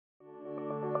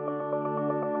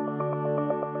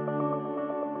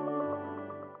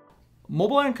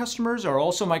MobileIron customers are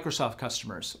also Microsoft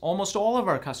customers. Almost all of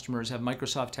our customers have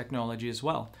Microsoft technology as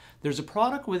well. There's a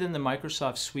product within the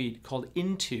Microsoft suite called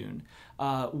Intune,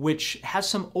 which has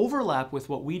some overlap with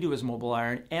what we do as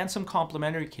MobileIron and some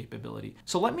complementary capability.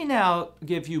 So let me now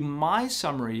give you my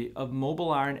summary of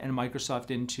MobileIron and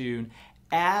Microsoft Intune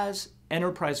as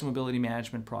enterprise mobility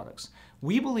management products.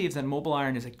 We believe that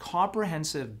MobileIron is a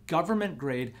comprehensive,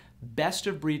 government-grade,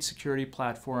 best-of-breed security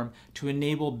platform to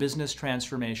enable business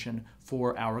transformation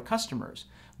for our customers.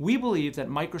 We believe that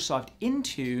Microsoft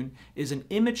Intune is an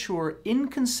immature,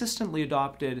 inconsistently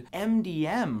adopted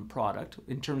MDM product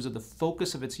in terms of the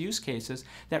focus of its use cases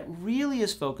that really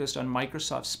is focused on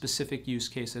Microsoft-specific use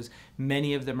cases,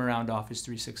 many of them around Office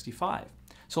 365.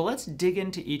 So let's dig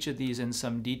into each of these in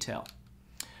some detail.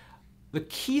 The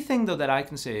key thing, though, that I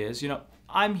can say is,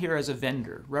 I'm here as a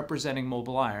vendor representing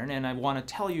MobileIron, and I want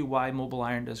to tell you why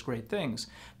MobileIron does great things.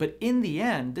 But in the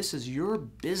end, this is your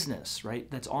business, right,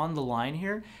 that's on the line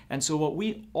here. And so what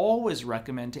we always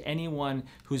recommend to anyone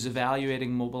who's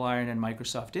evaluating MobileIron and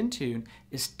Microsoft Intune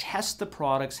is test the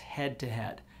products head to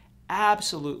head.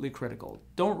 Absolutely critical.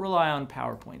 Don't rely on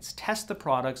PowerPoints. Test the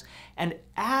products and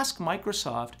ask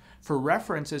Microsoft for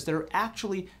references that are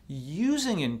actually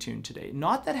using Intune today.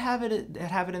 Not that have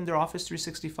it in their Office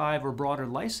 365 or broader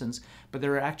license, but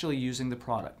they're actually using the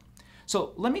product.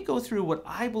 So let me go through what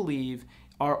I believe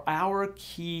are our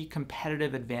key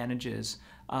competitive advantages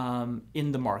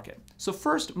in the market. So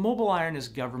first, MobileIron is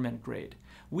government grade.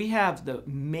 We have the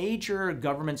major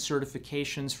government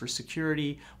certifications for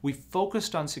security. We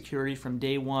focused on security from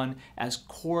day one as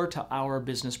core to our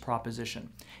business proposition.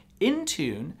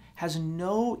 Intune has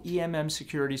no EMM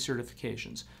security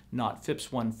certifications, not FIPS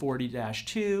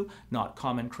 140-2, not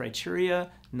Common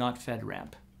Criteria, not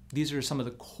FedRAMP. These are some of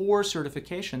the core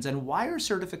certifications. And why are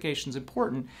certifications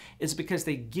important is because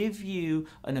they give you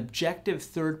an objective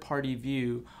third-party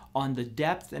view on the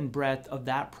depth and breadth of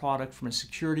that product from a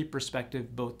security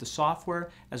perspective, both the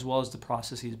software as well as the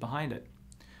processes behind it.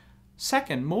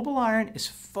 Second, MobileIron is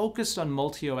focused on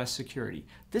multi-OS security.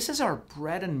 This is our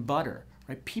bread and butter.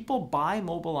 Right? People buy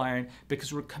MobileIron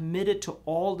because we're committed to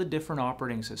all the different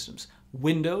operating systems.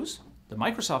 Windows, the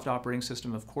Microsoft operating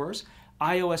system, of course,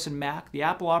 iOS and Mac, the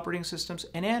Apple operating systems,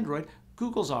 and Android,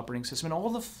 Google's operating system, and all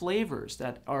the flavors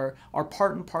that are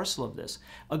part and parcel of this.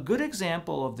 A good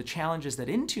example of the challenges that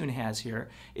Intune has here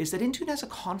is that Intune has a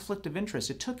conflict of interest.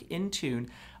 It took Intune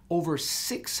over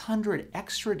 600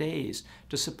 extra days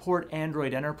to support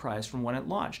Android Enterprise from when it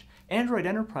launched. Android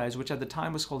Enterprise, which at the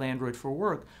time was called Android for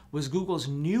Work, was Google's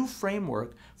new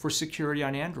framework for security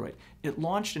on Android. It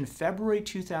launched in February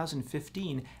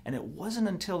 2015, and it wasn't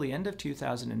until the end of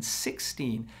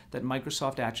 2016 that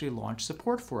Microsoft actually launched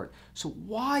support for it. So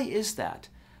why is that?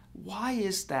 Why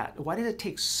is that? Why did it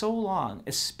take so long,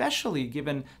 especially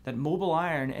given that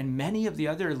MobileIron and many of the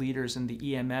other leaders in the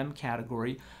EMM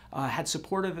category had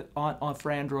support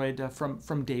for Android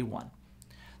from day one?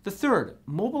 The third,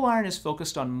 MobileIron is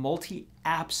focused on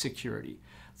multi-app security.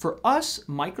 For us,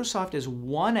 Microsoft is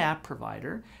one app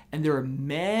provider, and there are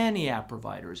many app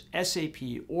providers, SAP,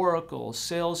 Oracle,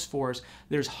 Salesforce.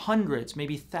 There's hundreds,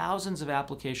 maybe thousands of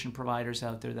application providers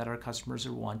out there that our customers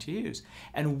want to use.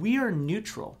 And we are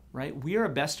neutral, right? We are a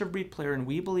best-of-breed player, and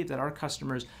we believe that our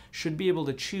customers should be able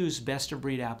to choose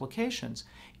best-of-breed applications.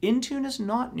 Intune is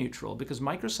not neutral because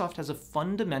Microsoft has a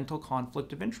fundamental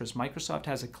conflict of interest. Microsoft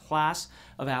has a class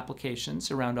of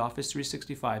applications around Office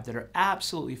 365 that are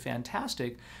absolutely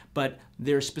fantastic, but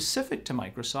they're specific to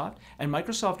Microsoft, and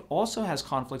Microsoft also has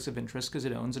conflicts of interest because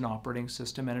it owns an operating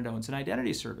system and it owns an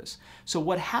identity service. So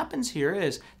what happens here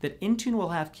is that Intune will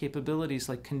have capabilities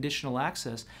like conditional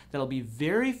access that'll be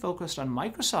very focused on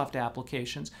Microsoft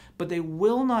applications, but they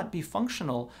will not be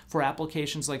functional for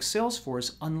applications like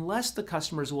Salesforce unless the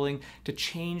customer is willing to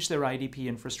change their IDP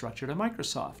infrastructure to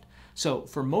Microsoft. So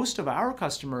for most of our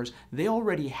customers, they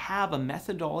already have a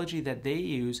methodology that they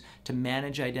use to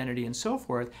manage identity and so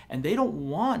forth, and they don't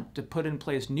want to put in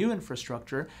place new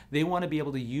infrastructure. They want to be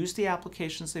able to use the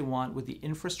applications they want with the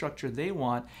infrastructure they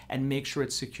want and make sure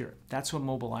it's secure. That's what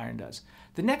MobileIron does.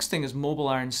 The next thing is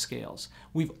MobileIron scales.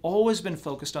 We've always been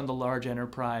focused on the large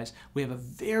enterprise. We have a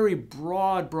very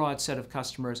broad set of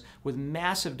customers with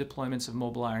massive deployments of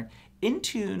MobileIron.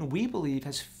 Intune, we believe,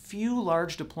 has few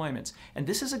large deployments. And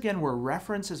this is, again, where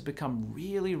references become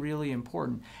really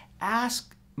important.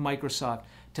 Ask Microsoft,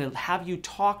 to have you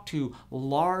talk to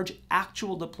large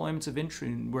actual deployments of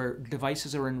Intune where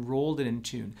devices are enrolled in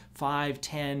Intune, 5,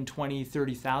 10, 20,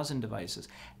 30,000 devices.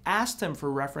 Ask them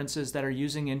for references that are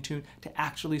using Intune to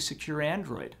actually secure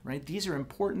Android, right? These are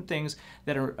important things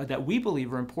that we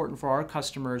believe are important for our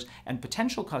customers and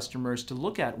potential customers to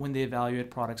look at when they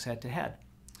evaluate products head-to-head.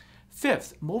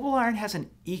 Fifth, MobileIron has an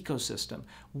ecosystem.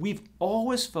 We've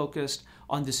always focused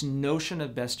on this notion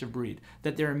of best of breed,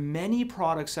 that there are many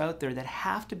products out there that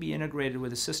have to be integrated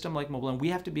with a system like MobileIron. We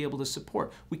have to be able to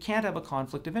support. We can't have a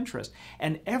conflict of interest.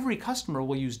 And every customer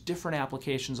will use different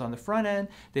applications on the front end.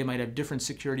 They might have different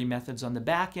security methods on the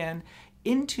back end.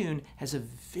 Intune has a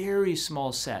very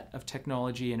small set of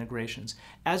technology integrations.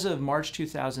 As of March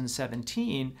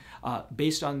 2017,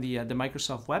 based on the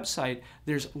Microsoft website,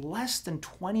 there's less than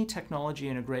 20 technology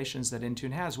integrations that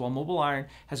Intune has, while MobileIron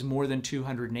has more than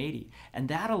 280. And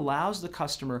that allows the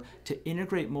customer to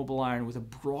integrate MobileIron with a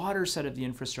broader set of the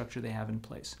infrastructure they have in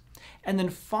place. And then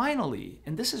finally,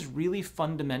 and this is really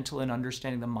fundamental in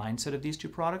understanding the mindset of these two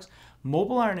products,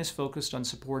 MobileIron is focused on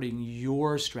supporting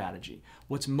your strategy.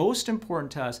 What's most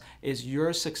important to us is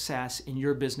your success in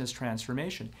your business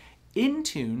transformation.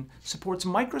 Intune supports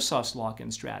Microsoft's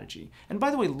lock-in strategy. And by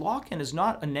the way, lock-in is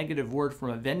not a negative word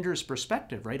from a vendor's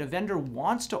perspective, right? A vendor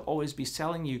wants to always be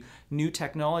selling you new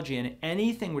technology, and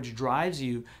anything which drives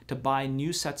you to buy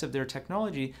new sets of their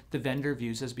technology, the vendor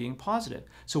views as being positive.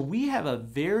 So we have a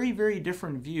very, very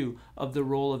different view of the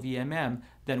role of EMM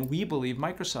than we believe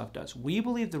Microsoft does. We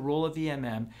believe the role of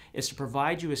EMM is to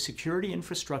provide you a security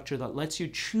infrastructure that lets you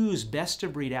choose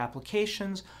best-of-breed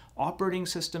applications, operating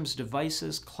systems,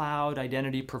 devices, cloud,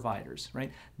 identity providers,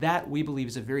 right? That we believe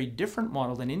is a very different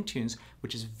model than Intune's,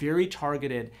 which is very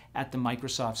targeted at the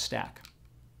Microsoft stack.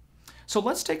 So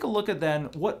let's take a look at then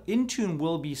what Intune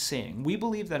will be saying. We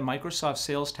believe that Microsoft's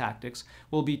sales tactics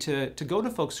will be to go to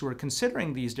folks who are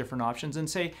considering these different options and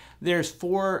say there's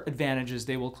 4 advantages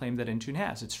they will claim that Intune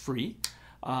has. It's free.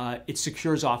 It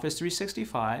secures Office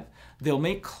 365. They'll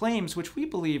make claims which we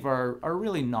believe are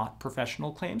really not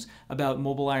professional claims about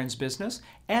MobileIron's business,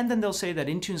 and then they'll say that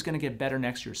Intune's going to get better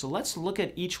next year. So let's look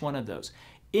at each one of those.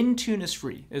 Intune is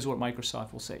free, is what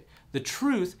Microsoft will say. The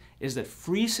truth is that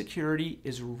free security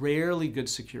is rarely good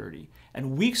security,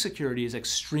 and weak security is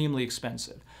extremely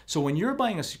expensive. So when you're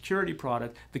buying a security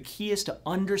product, the key is to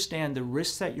understand the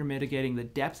risks that you're mitigating, the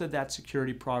depth of that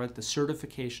security product, the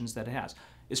certifications that it has.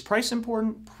 Is price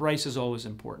important? Price is always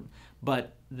important.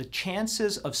 But the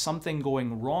chances of something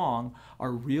going wrong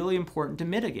are really important to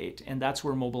mitigate, and that's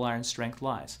where MobileIron's strength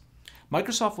lies.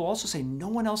 Microsoft will also say no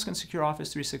one else can secure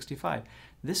Office 365.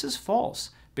 This is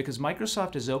false, because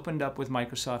Microsoft has opened up with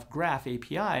Microsoft Graph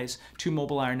APIs to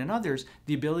MobileIron and others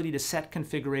the ability to set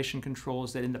configuration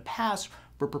controls that in the past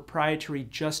were proprietary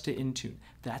just to Intune.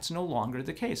 That's no longer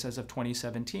the case as of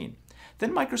 2017.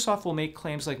 Then Microsoft will make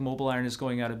claims like MobileIron is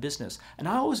going out of business. And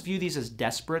I always view these as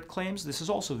desperate claims. This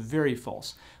is also very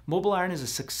false. MobileIron is a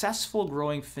successful,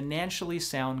 growing, financially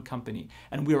sound company.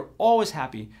 And we are always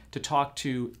happy to talk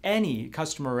to any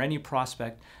customer or any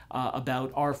prospect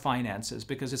about our finances,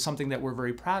 because it's something that we're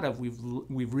very proud of.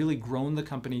 We've really grown the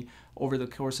company over the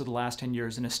course of the last 10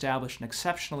 years and established an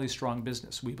exceptionally strong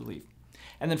business, we believe.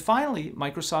 And then finally,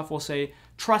 Microsoft will say,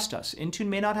 trust us. Intune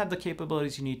may not have the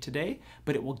capabilities you need today,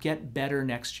 but it will get better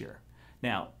next year.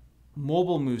 Now,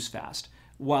 mobile moves fast.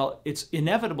 While it's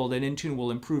inevitable that Intune will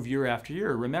improve year after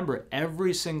year, remember,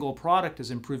 every single product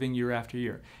is improving year after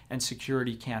year, and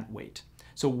security can't wait.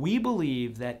 So we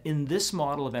believe that in this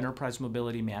model of enterprise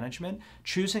mobility management,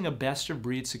 choosing a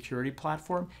best-of-breed security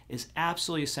platform is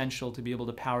absolutely essential to be able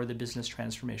to power the business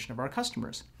transformation of our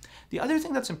customers. The other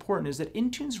thing that's important is that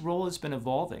Intune's role has been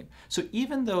evolving. So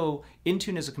even though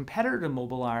Intune is a competitor to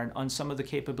MobileIron on some of the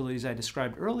capabilities I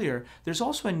described earlier, there's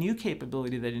also a new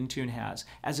capability that Intune has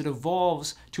as it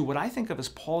evolves to what I think of as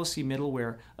policy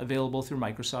middleware available through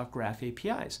Microsoft Graph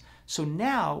APIs. So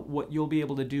now what you'll be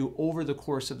able to do over the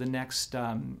course of the next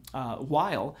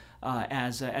while,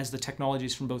 as the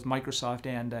technologies from both Microsoft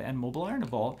and MobileIron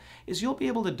evolve, is you'll be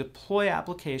able to deploy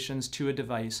applications to a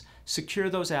device, secure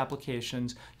those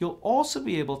applications. You'll also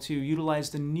be able to utilize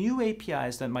the new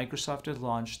APIs that Microsoft has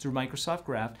launched through Microsoft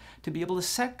Graph to be able to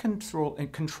set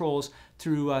controls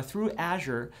through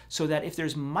Azure, so that if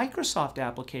there's Microsoft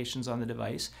applications on the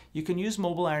device, you can use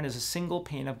MobileIron as a single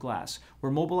pane of glass,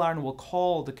 where MobileIron will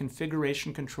call the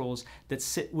configuration controls that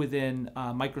sit within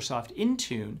Microsoft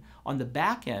Intune on the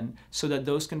back end, so that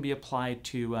those can be applied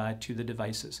to the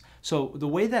devices. So the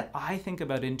way that I think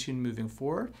about Intune moving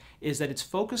forward is that it's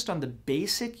focused on the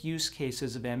basic use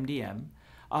cases of MDM,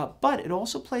 but it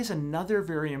also plays another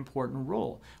very important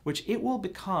role, which it will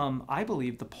become, I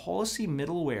believe, the policy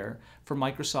middleware for for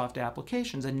Microsoft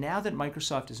applications. And now that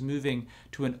Microsoft is moving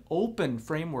to an open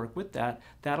framework with that,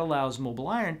 that allows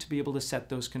MobileIron to be able to set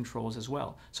those controls as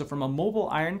well. So from a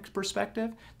MobileIron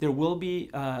perspective, there will be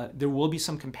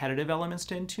some competitive elements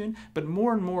to Intune, but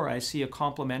more and more I see a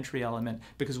complementary element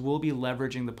because we'll be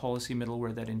leveraging the policy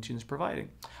middleware that Intune is providing.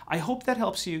 I hope that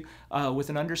helps you with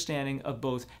an understanding of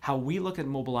both how we look at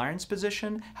MobileIron's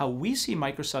position, how we see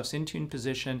Microsoft's Intune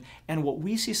position, and what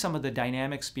we see some of the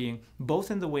dynamics being,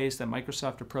 both in the ways that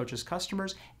Microsoft approaches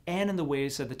customers and in the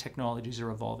ways that the technologies are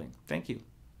evolving. Thank you.